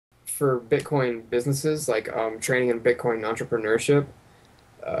for Bitcoin businesses, like training in Bitcoin entrepreneurship.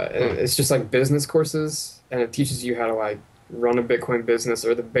 Huh. And it's just like business courses, and it teaches you how to like run a Bitcoin business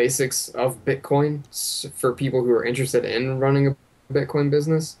or the basics of Bitcoin for people who are interested in running a Bitcoin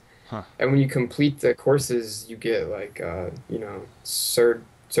business. Huh. And when you complete the courses, you get like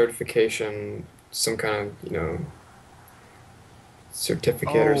certification, some kind of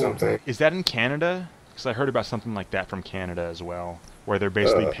certificate or Oh, something. is that in Canada? Because I heard about something like that from Canada as well, where they're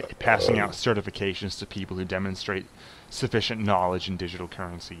basically Uh, passing out certifications to people who demonstrate sufficient knowledge in digital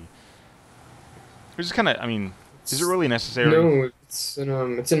currency. Which is kind of, I mean, is it it's really necessary? no, it's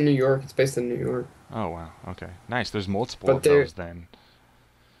in New York. It's based in New York, Oh, wow. Okay. Nice. There's multiple but of those then.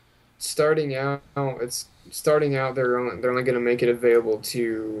 starting out. It's starting out. They're only going to make it available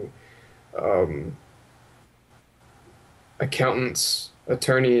to um, accountants,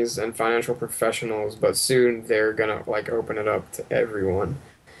 attorneys, and financial professionals. But soon they're gonna like open it up to everyone.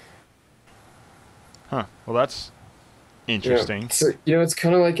 Huh. Well, that's Yeah. interesting. So, it's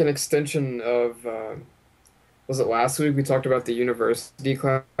kind of like an extension of, was it last week we talked about the university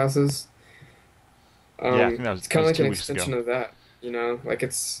classes? Yeah, I think It's that kind of was like an 2 weeks ago. extension of that, like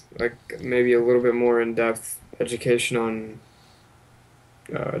it's like maybe a little bit more in-depth education on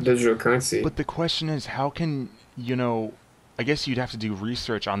digital currency. But the question is, how can, I guess you'd have to do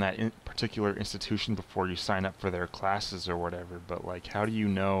research on that particular institution before you sign up for their classes or whatever. But, like, how do you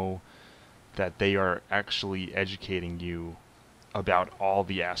know that they are actually educating you about all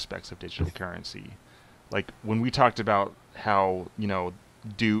the aspects of digital currency? Like, when we talked about how,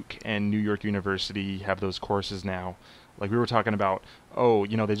 Duke and New York University have those courses now, like, we were talking about, oh,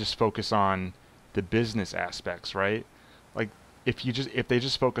 they just focus on the business aspects, right? Like, if they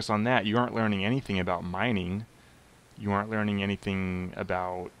just focus on that, you aren't learning anything about mining. You aren't learning anything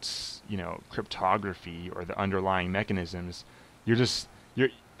about, cryptography or the underlying mechanisms. You're just you're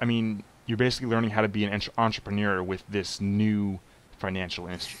I mean, you're basically learning how to be an entrepreneur with this new financial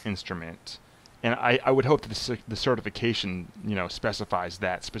instrument. And I would hope that the certification, specifies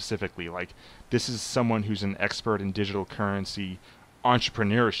that specifically. Like, this is someone who's an expert in digital currency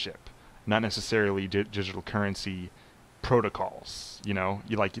entrepreneurship, not necessarily digital currency protocols. You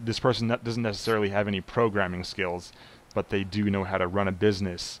like, this person doesn't necessarily have any programming skills, but they do know how to run a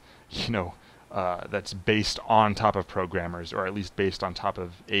business. That's based on top of programmers, or at least based on top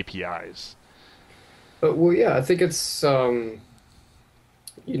of APIs. But well, yeah, I think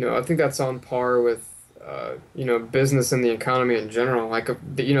I think that's on par with business and the economy in general. Like,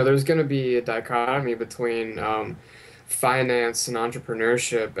 there's going to be a dichotomy between finance and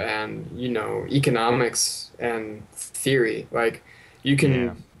entrepreneurship and, economics and theory. Like, you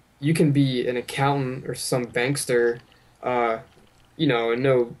Yeah, can you can be an accountant or some bankster, uh, and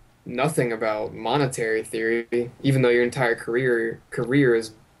know nothing about monetary theory, even though your entire career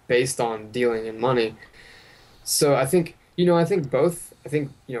is based on dealing in money. So I think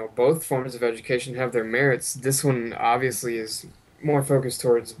both forms of education have their merits. This one obviously is more focused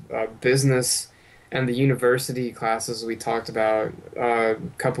towards business, and the university classes we talked about a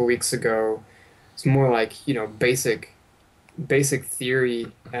couple weeks ago. It's more like, basic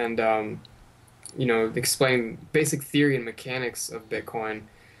theory and explain basic theory and mechanics of Bitcoin.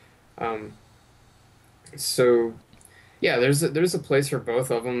 Um, so yeah, there's a place for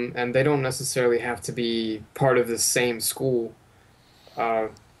both of them, and they don't necessarily have to be part of the same school.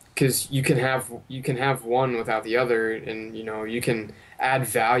 Because you can have one without the other, and you can add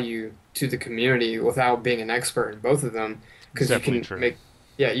value to the community without being an expert in both of them. it's Because definitely true.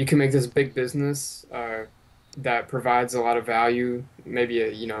 yeah, you can make this big business that provides a lot of value, maybe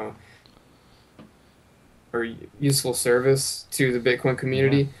or useful service to the Bitcoin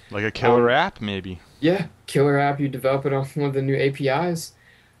Yeah, community. like a killer Um, app, maybe. yeah, killer app, you develop it on one of the new APIs.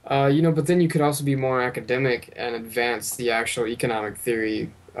 But then you could also be more academic and advance the actual economic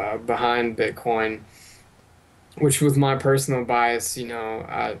theory behind Bitcoin, which, with my personal bias,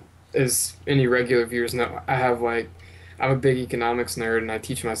 as any regular viewers know, I'm a big economics nerd, and I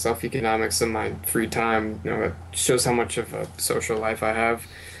teach myself economics in my free time. It shows how much of a social life I have.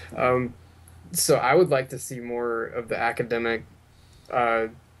 Um, so I would like to see more of the academic uh,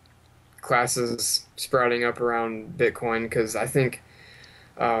 classes sprouting up around Bitcoin, because I think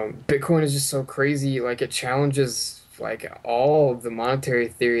Bitcoin is just so crazy. Like, it challenges like all of the monetary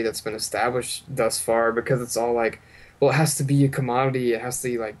theory that's been established thus far, because it's all like, well, it has to be a commodity. It has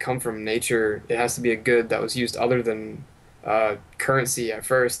to like come from nature. It has to be a good that was used other than currency at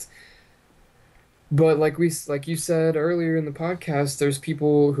first. But like you said earlier in the podcast, there's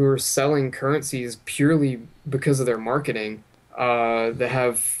people who are selling currencies purely because of their marketing, that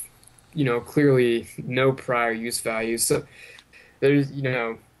have, clearly no prior use value. So there's,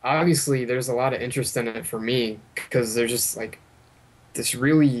 obviously there's a lot of interest in it for me because there's just like this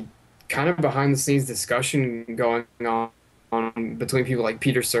really kind of behind the scenes discussion going on between people like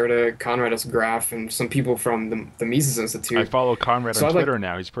Peter Serta, Conrad S. Graf, and some people from the Mises I Institute. follow Conrad on So I'd like, Twitter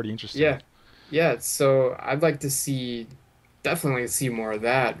now. He's pretty interesting. yeah, yeah. So I'd like to see, definitely see more of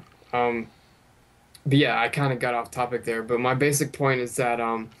that. But yeah, I kind of got off topic there. But my basic point is that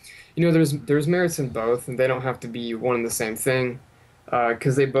there's merits in both, and they don't have to be one and the same thing,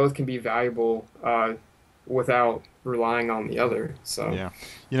 because they both can be valuable without relying on the other. So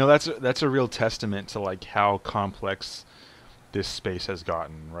Yeah, that's a real testament to like how complex this space has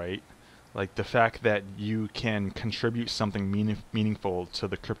gotten, right? Like the fact that you can contribute something meaningful to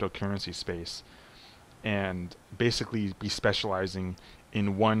the cryptocurrency space and basically be specializing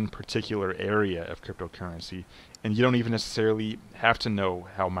in one particular area of cryptocurrency, and you don't even necessarily have to know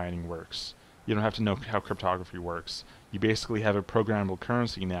how mining works. You don't have to know how cryptography works. You basically have a programmable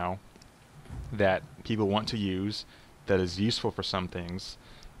currency now that people want to use, that is useful for some things,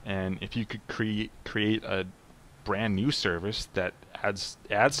 and if you could create a brand new service that adds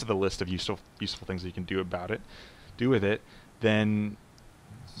to the list of useful things that you can do with it, then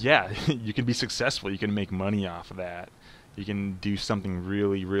yeah, you can be successful. You can make money off of that. You can do something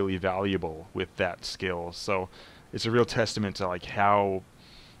really, really valuable with that skill. So it's a real testament to like how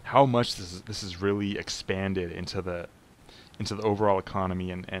much this is really expanded into the overall economy,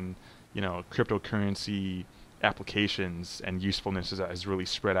 and cryptocurrency applications and usefulness has really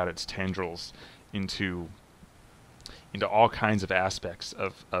spread out its tendrils into all kinds of aspects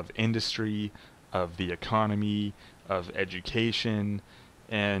of industry, of the economy, of education,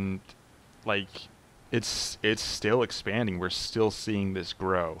 and like it's still expanding. We're still seeing this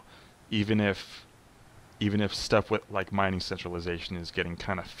grow, even if stuff with like mining centralization is getting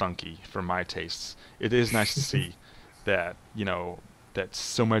kind of funky for my tastes. It is nice to see that that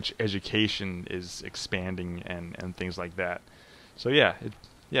so much education is expanding and things like that. So yeah,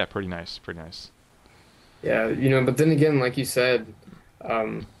 yeah, pretty nice. yeah, but then again, like you said,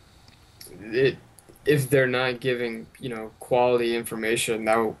 um, it if they're not giving, quality information,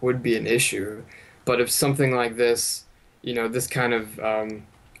 that would be an issue. But if something like this, this kind of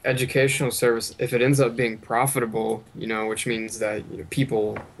educational service, if it ends up being profitable, which means that,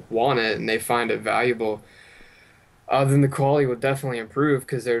 people want it and they find it valuable, then the quality would definitely improve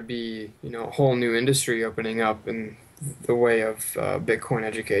because there'd be, a whole new industry opening up in the way of Bitcoin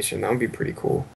education. That would be pretty cool.